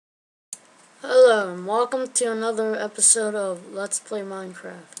Hello and welcome to another episode of Let's Play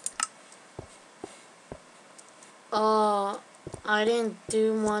Minecraft. I didn't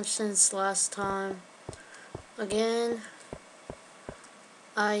do much since last time. Again,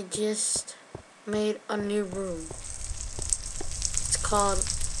 I just made a new room. It's called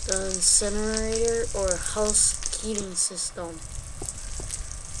the incinerator or house heating system.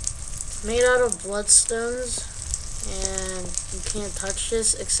 It's made out of bloodstones. And you can't touch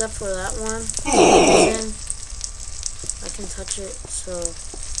this except for that one. I can touch it, so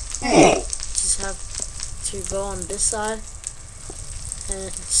just have to go on this side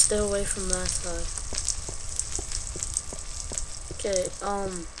and stay away from that side. Okay,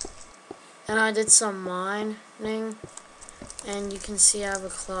 and I did some mining, and you can see I have a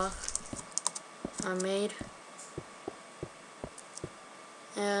clock I made.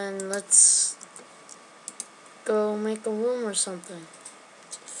 And let's go make a room or something.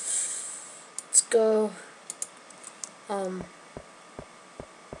 Let's go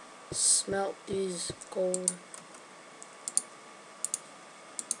smelt these gold.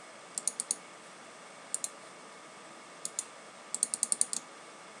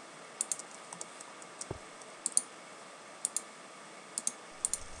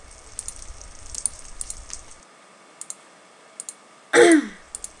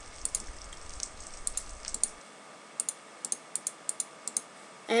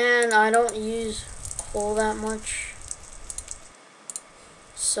 And I don't use coal that much,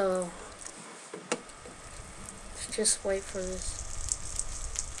 so let's just wait for this.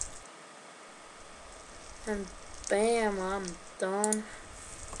 And bam, I'm done.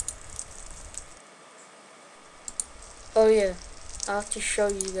 Oh yeah, I have to show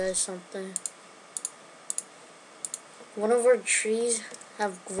you guys something. One of our trees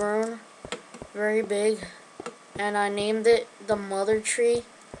have grown very big, and I named it the mother tree,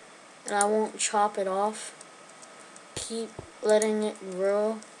 and I won't chop it off. Keep letting it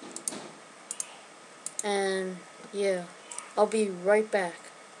grow, and yeah, I'll be right back.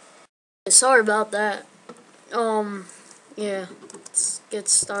 Sorry about that. Yeah, let's get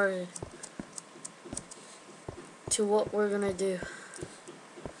started to what we're gonna do.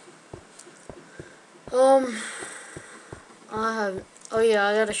 Oh yeah,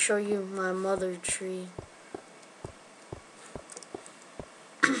 I gotta show you my mother tree.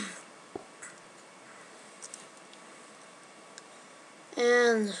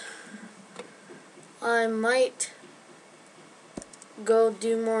 And I might go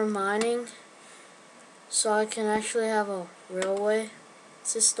do more mining so I can actually have a railway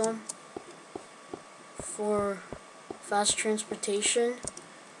system for fast transportation.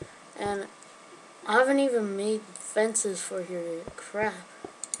 And I haven't even made fences for here yet. Crap.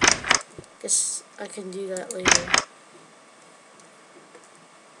 Guess I can do that later.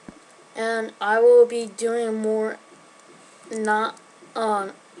 And I will be doing more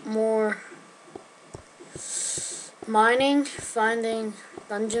more mining, finding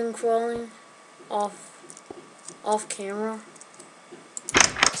dungeon crawling off camera.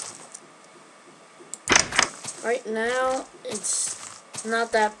 Right now it's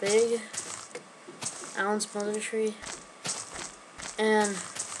not that big. Alan's mother tree. And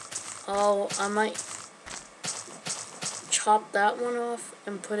I might chop that one off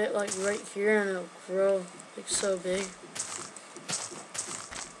and put it like right here, and it'll grow like so big.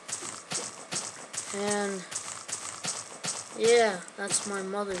 And yeah, that's my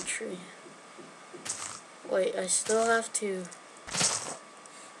mother tree. Wait, I still have to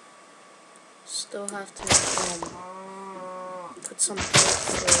put some dirt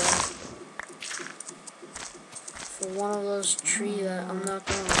for one of those trees that I'm not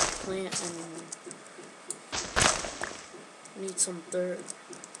gonna plant anymore. Need some dirt.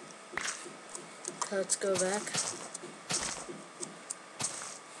 Let's go back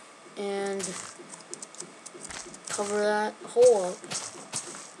and cover that hole up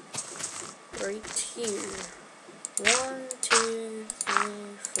right here. 1, 2, 3,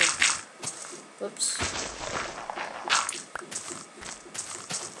 4. Whoops.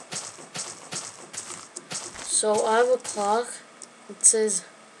 So I have a clock. It says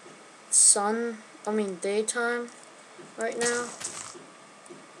daytime right now.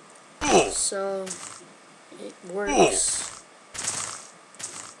 So it works.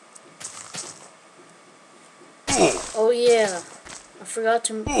 Oh yeah, I forgot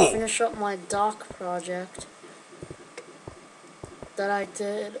to finish up my dock project that I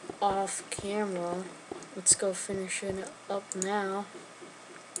did off camera. Let's go finish it up now.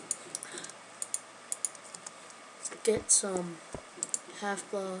 Let's get some half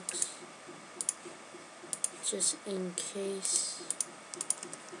blocks just in case.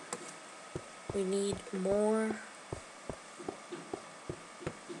 We need more.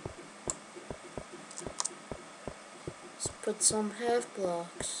 Let's put some half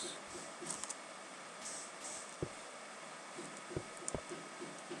blocks.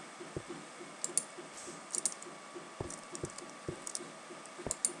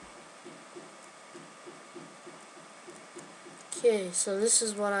 Okay, so this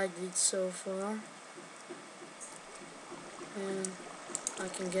is what I did so far. And I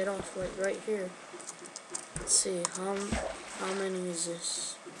can get off like right here. Let's see, how many is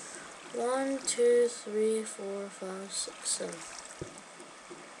this? 1, 2, 3, 4, 5, 6, 7.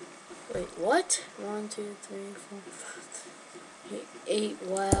 Wait, what? 1, 2, 3, 4, 5, 8.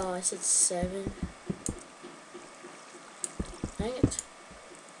 Wow, I said 7. Dang it.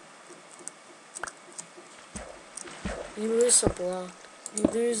 You lose a block. You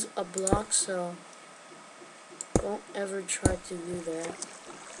lose a block, so don't ever try to do that.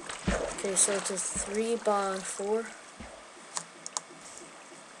 Okay, so it's a 3 by 4.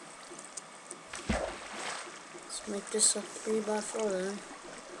 Let's make this a 3 by 4 then.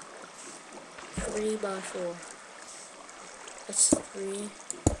 3 by 4. That's 3.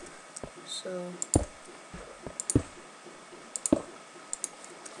 So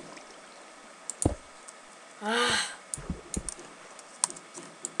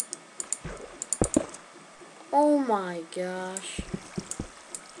oh my gosh.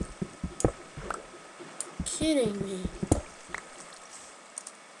 Kidding me.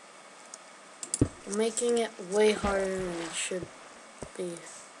 I'm making it way harder than it should be.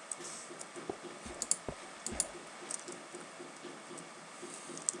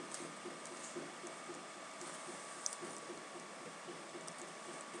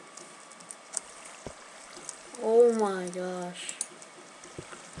 Oh my gosh.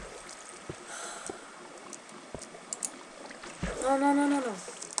 No, no, no, no, no.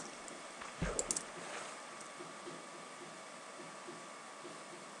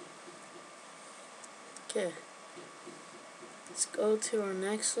 Okay. Let's go to our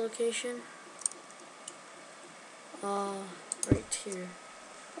next location. Right here.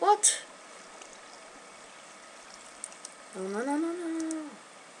 What? No, no, no, no, no, no.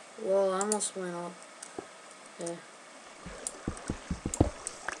 Whoa, I almost went up. Okay.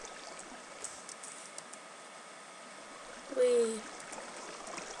 Wait.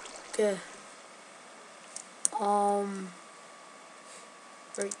 Okay.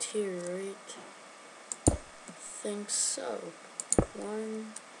 Right here, right? Think so.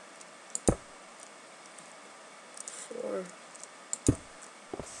 1, 4,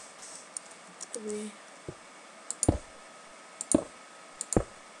 3.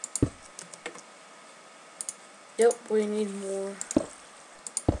 Yep, we need more.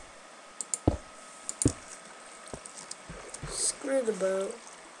 Screw the boat.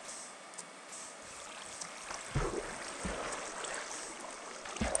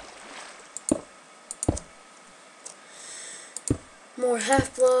 More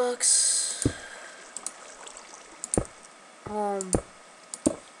half blocks.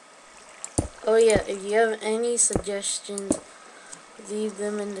 Oh yeah, if you have any suggestions, leave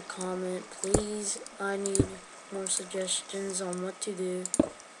them in the comment, please. I need more suggestions on what to do,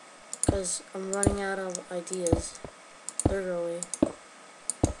 because I'm running out of ideas, literally.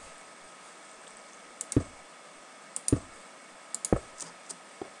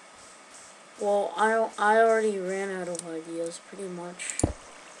 Well, I already ran out of ideas, pretty much.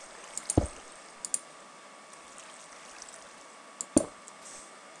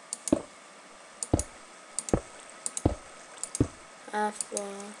 Half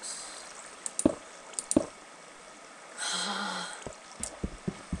blocks.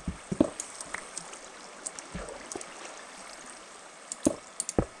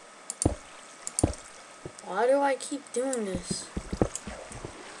 Why do I keep doing this?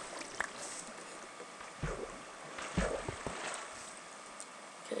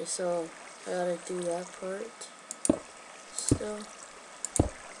 Okay, so I gotta do that part still.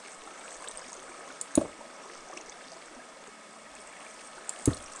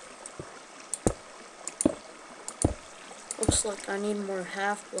 Looks like I need more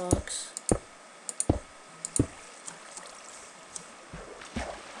half blocks.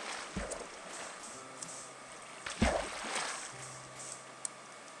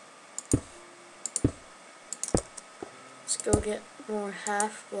 Let's go get more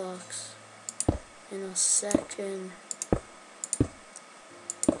half blocks in a second.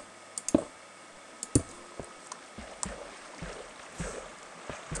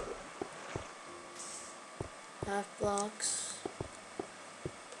 Half blocks.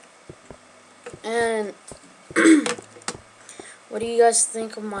 And What do you guys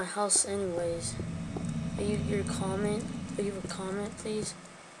think of my house anyways? Leave a comment, please.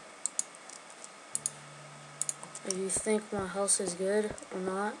 Do you think my house is good or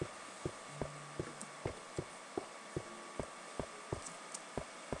not?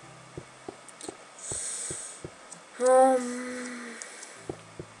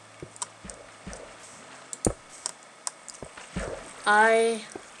 I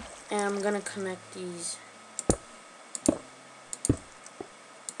am gonna connect these.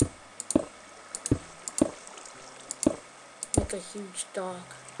 Make a huge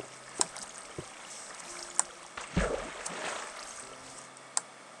dock.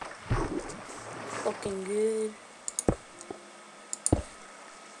 Fucking good.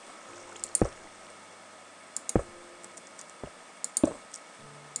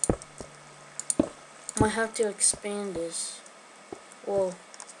 Might have to expand this. Well,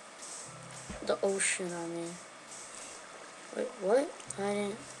 the ocean, I mean. Wait, what? I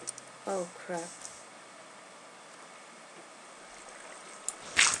didn't. Oh, crap.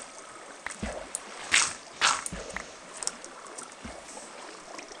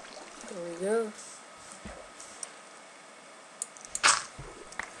 There we go.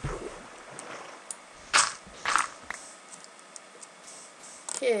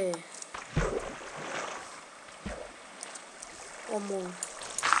 Okay. One more.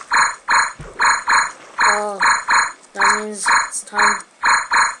 Oh, that means it's time.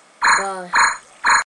 Bye.